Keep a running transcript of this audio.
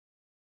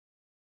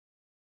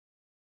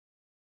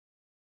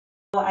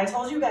Well, I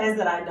told you guys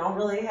that I don't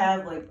really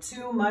have like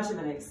too much of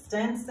an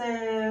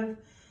extensive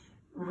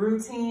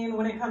routine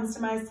when it comes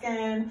to my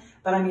skin,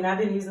 but I mean, I've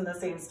been using the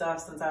same stuff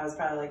since I was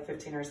probably like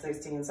 15 or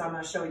 16. So I'm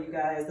going to show you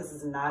guys, this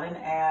is not an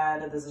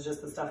ad. This is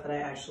just the stuff that I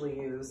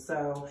actually use.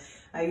 So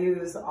I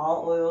use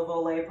all oil of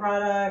Olay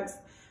products.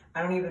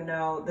 I don't even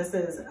know, this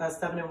is a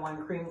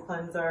 7-in-1 cream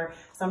cleanser.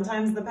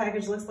 Sometimes the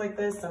package looks like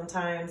this.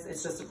 Sometimes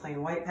it's just a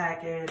plain white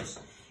package.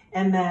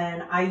 And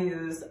then I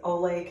use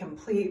Olay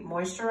Complete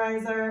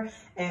Moisturizer,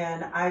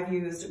 and I've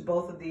used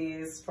both of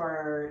these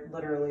for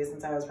literally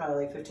since I was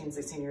probably like 15,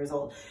 16 years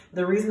old.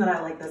 The reason that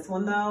I like this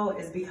one though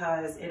is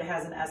because it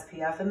has an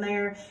SPF in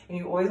there, and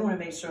you always want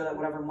to make sure that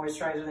whatever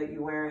moisturizer that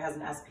you wear has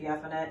an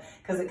SPF in it,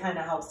 because it kind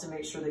of helps to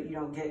make sure that you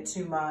don't get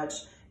too much,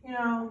 you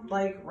know,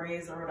 like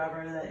rays or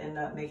whatever that end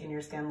up making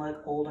your skin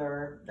look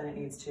older than it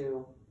needs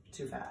to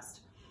too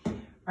fast.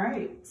 All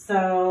right,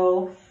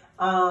 so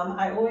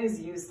I always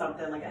use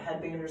something like a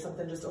headband or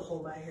something just to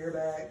hold my hair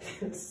back.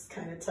 It's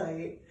kind of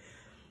tight.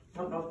 I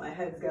don't know if my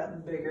head's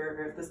gotten bigger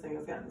or if this thing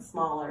has gotten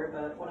smaller,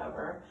 but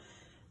whatever.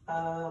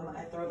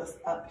 I throw this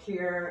up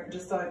here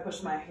just so I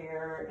push my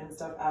hair and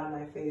stuff out of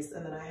my face,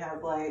 and then I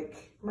have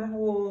like my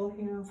whole,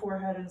 you know,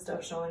 forehead and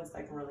stuff showing so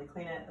I can really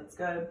clean it. That's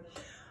good.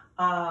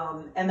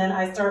 And then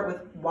I start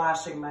with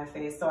washing my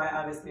face. So I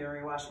obviously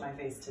already washed my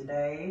face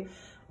today,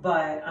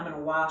 but I'm gonna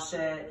wash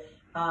it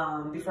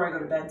before I go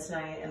to bed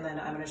tonight, and then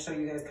I'm going to show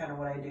you guys kind of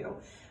what I do.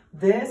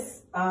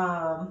 This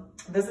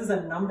is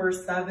a number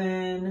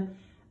 7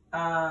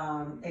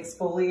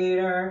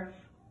 exfoliator.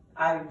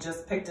 I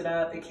just picked it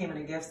up. It came in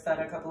a gift set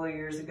a couple of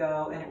years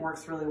ago, and it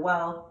works really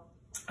well.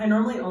 I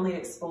normally only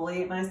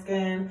exfoliate my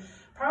skin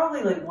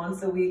probably like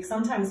once a week,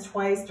 sometimes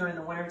twice during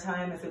the winter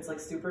time if it's like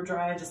super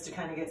dry, just to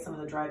kind of get some of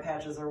the dry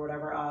patches or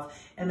whatever off.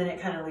 And then it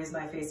kind of leaves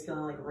my face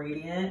feeling like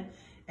radiant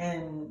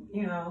and,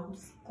 you know,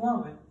 just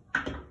glowing.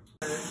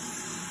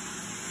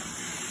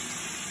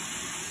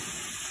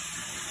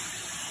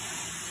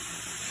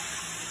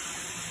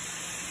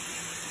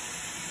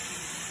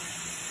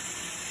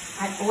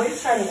 I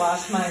always try to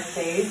wash my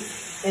face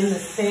in the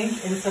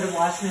sink instead of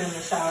washing it in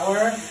the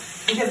shower,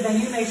 because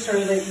then you make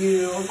sure that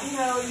you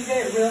know, you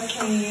get it real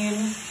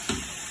clean,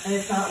 and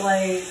it's not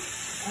like,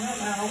 I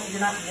don't know,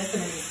 you're not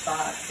missing any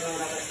spots or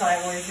whatever. So I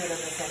always do it in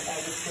the sink.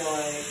 I just feel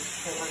like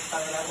it works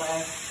better that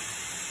way.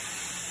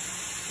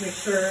 Make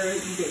sure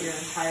you get your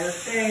entire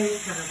face,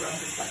 kind of rub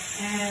this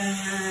stuff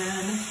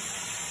in.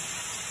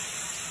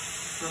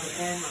 Rub it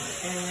in, rub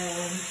it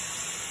in.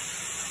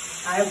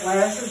 I have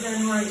lashes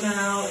in right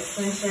now,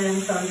 extension,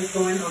 so I'm just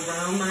going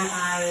around my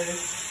eyes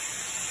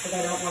because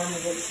I don't want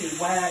them to get too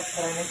wet,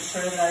 but I make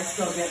sure that I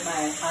still get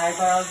my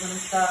eyebrows and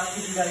stuff,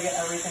 because you got to get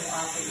everything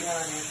off that you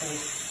have on your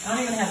face. I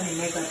don't even have any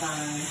makeup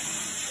on,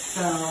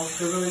 so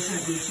there really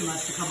shouldn't be too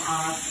much to come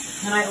off.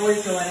 And I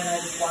always go in and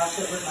I just wash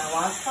it with my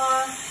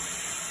washcloth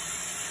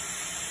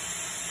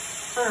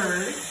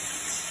first.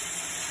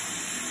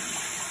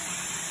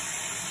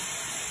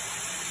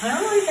 I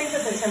don't really think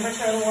that the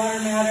temperature of the water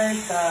matters,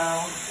 so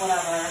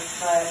whatever,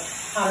 but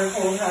hot or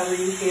cold, however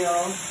you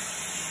feel.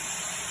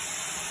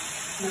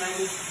 And then I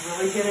just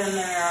really get in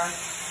there,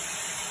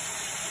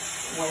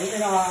 wipe it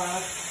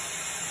off,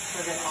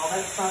 so get all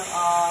that stuff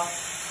off.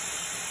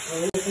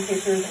 Really just in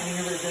case there's any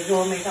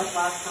residual makeup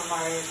left from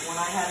when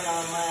I had it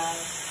on last,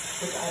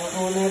 which I don't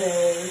know when that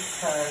is,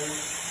 because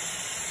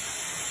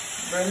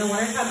during the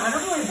wintertime, I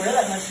don't really wear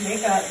that much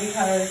makeup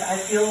because I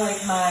feel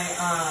like my,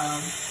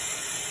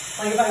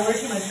 like if I wear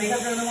too much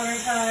makeup during the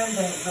winter time,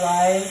 then it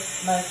dries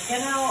my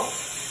skin out.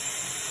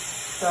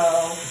 So,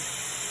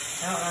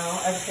 I don't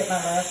know, I just get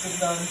my lashes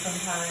done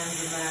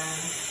sometimes and then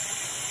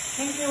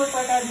makes me look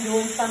like I'm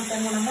doing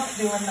something when I'm not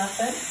doing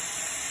nothing.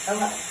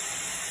 Okay,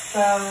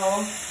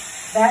 so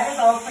that is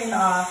all cleaned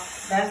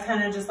off. That's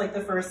kind of just like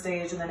the first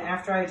stage. And then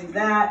after I do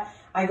that,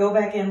 I go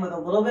back in with a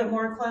little bit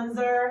more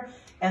cleanser,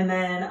 and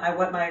then I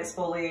wet my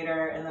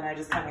exfoliator, and then I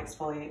just kind of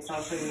exfoliate. So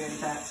I'll show you guys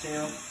that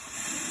too.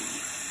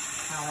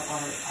 That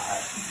water is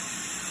hot.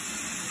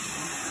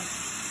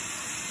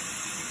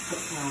 Put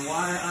some more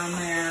water on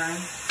there.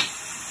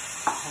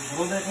 A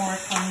little bit more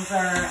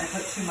cleanser. I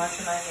put too much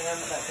in my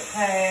hand, but that's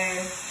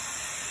okay.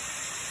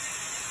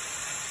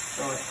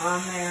 Throw it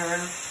on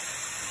there.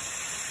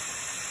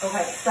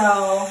 Okay,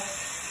 so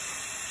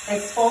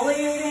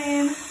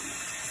exfoliating,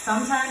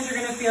 sometimes you're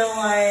gonna feel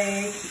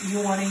like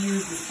you wanna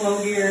use the slow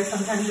gear.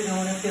 Sometimes you're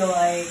gonna feel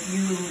like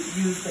you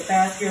use the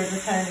fast gear. It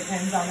just kind of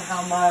depends on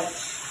how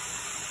much,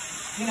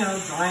 you know,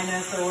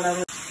 dryness or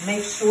whatever.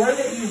 Make sure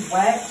that you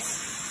wet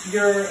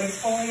your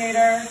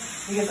exfoliator,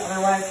 because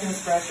otherwise it's going to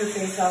scratch your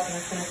face up and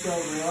it's going to feel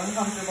real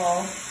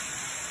uncomfortable.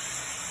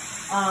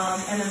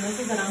 And then this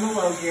is it on the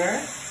low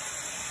gear.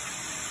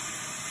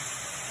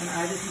 And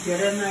I just get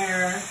in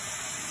there.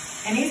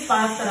 Any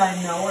spots that I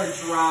know are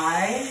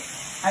dry,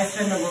 I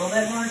spend a little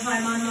bit more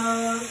time on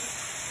those.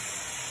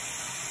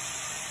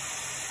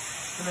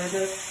 And I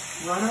just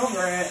run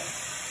over it.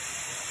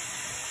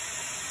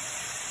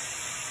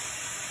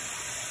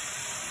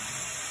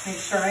 Make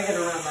sure I get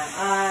around my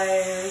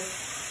eyes.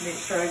 Make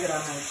sure I get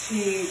on my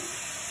cheeks.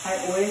 I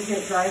always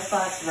get dry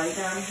spots right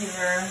down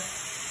here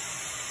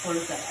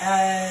towards the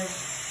edge.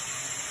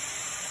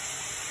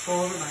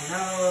 Go over my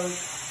nose,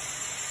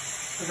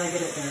 because I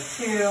get it there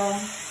too.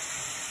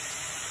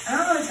 I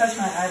don't really touch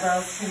my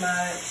eyebrows too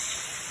much.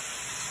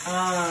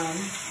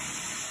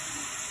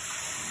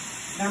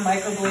 They're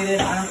microbladed.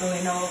 I don't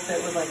really know if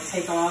it would like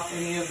take off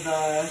any of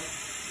the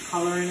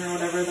coloring or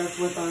whatever that's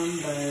with them,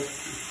 but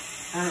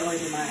I don't really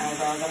do my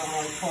eyebrows. I don't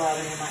really pull out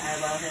any of my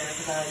eyebrow hair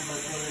because that would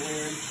look really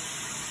weird.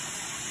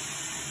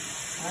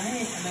 All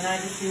right, and then I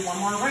just do one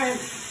more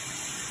rinse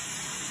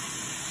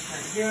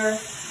right here.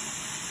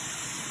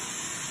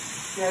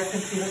 You guys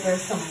can see that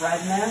there's some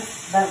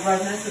redness. That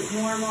redness is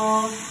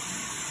normal.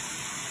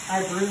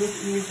 I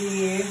bruise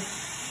easy.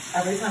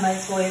 Every time I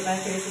exfoliate my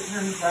face, it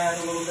turns red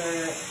a little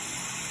bit.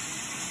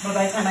 But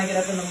by the time I get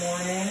up in the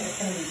morning, it's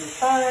gonna be just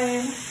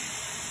fine.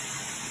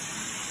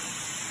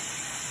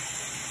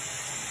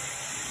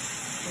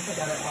 I think I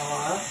got it all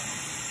off.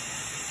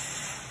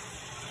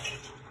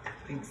 I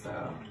think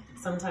so.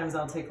 Sometimes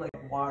I'll take like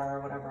water or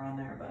whatever on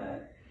there,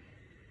 but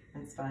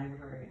it's fine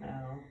for right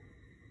now.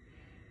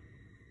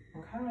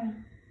 Okay.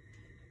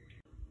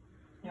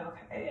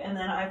 Okay, and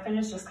then I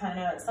finish just kind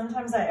of,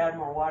 sometimes I add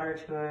more water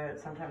to it,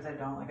 sometimes I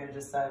don't, like I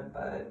just said,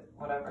 but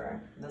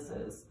whatever. This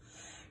is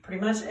pretty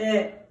much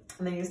it.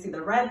 And then you see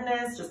the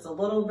redness just a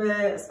little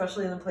bit,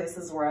 especially in the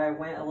places where I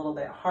went a little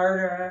bit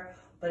harder,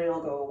 but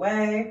it'll go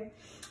away.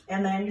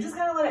 And then you just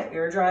kind of let it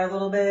air dry a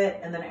little bit.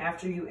 And then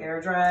after you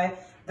air dry,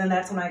 then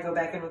that's when I go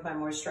back in with my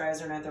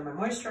moisturizer, and I throw my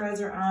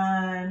moisturizer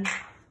on.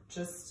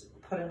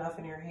 Just put enough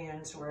in your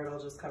hand to where it'll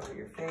just cover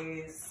your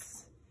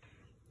face.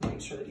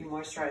 Make sure that you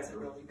moisturize it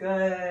really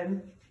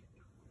good.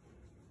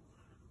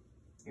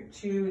 Your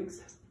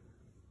cheeks.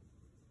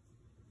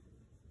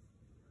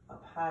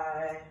 Up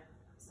high.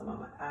 Some on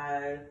my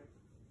eye.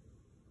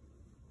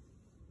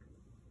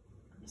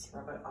 Just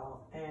rub it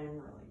all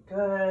in really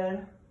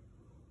good.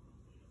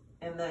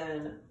 And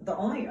then the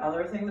only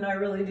other thing that I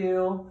really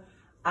do,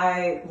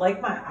 I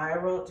like my eye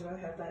roll. Do I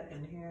have that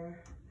in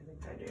here? I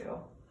think I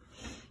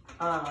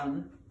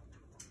do.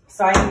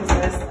 So I use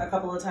this a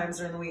couple of times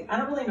during the week. I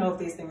don't really know if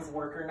these things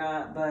work or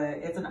not, but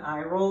it's an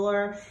eye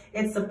roller.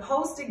 It's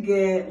supposed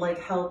to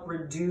help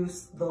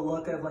reduce the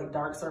look of like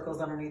dark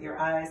circles underneath your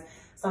eyes.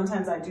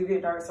 Sometimes I do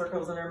get dark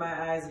circles under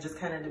my eyes. It just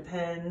kind of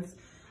depends.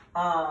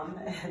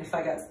 And if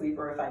I got sleep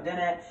or if I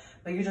didn't.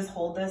 But you just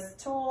hold this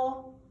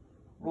tool,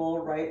 roll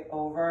right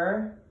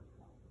over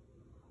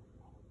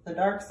the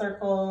dark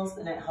circles,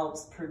 and it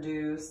helps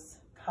produce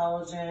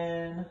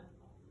collagen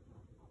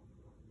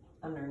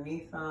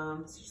underneath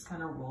them. So just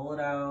kind of roll it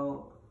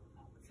out.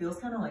 Feels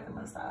kind of like a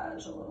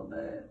massage a little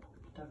bit.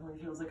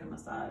 Definitely feels like a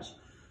massage.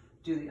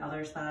 Do the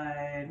other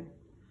side.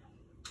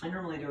 I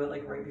normally do it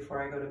like right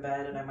before I go to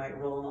bed, and I might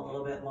roll them a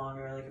little bit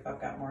longer, like if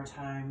I've got more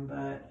time,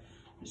 but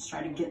just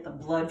try to get the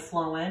blood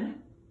flowing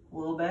a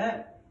little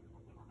bit.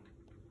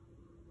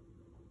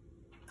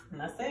 And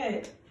that's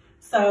it.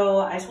 So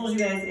I told you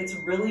guys it's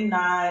really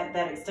not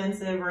that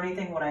extensive or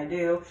anything what I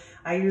do.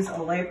 I use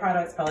Olay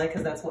products probably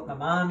because that's what my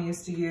mom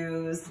used to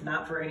use,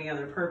 not for any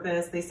other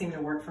purpose. They seem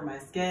to work for my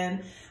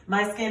skin.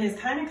 My skin is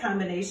kind of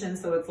combination,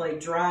 so it's like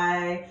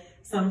dry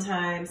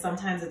sometimes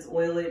it's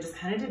oily. It just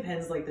kind of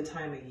depends like the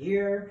time of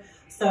year.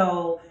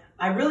 So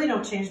I really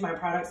don't change my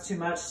products too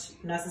much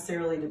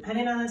necessarily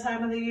depending on the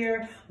time of the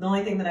year. The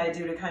only thing that I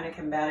do to kind of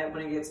combat it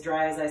when it gets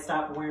dry is I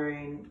stop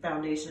wearing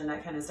foundation and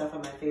that kind of stuff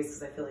on my face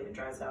because I feel like it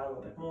dries it out a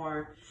little bit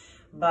more.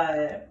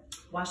 But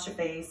wash your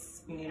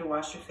face. You need to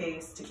wash your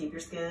face to keep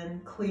your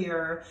skin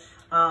clear.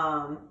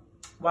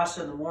 Wash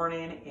it in the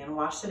morning and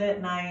wash it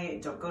at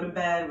night. Don't go to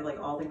bed with like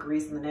all the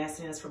grease and the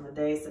nastiness from the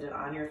day. Sit it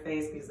on your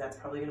face because that's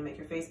probably going to make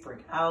your face break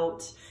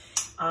out.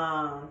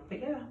 But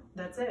yeah,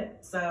 that's it.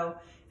 So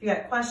if you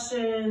got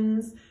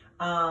questions,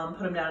 put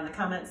them down in the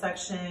comment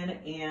section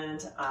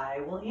and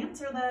I will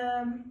answer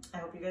them. I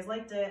hope you guys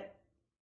liked it.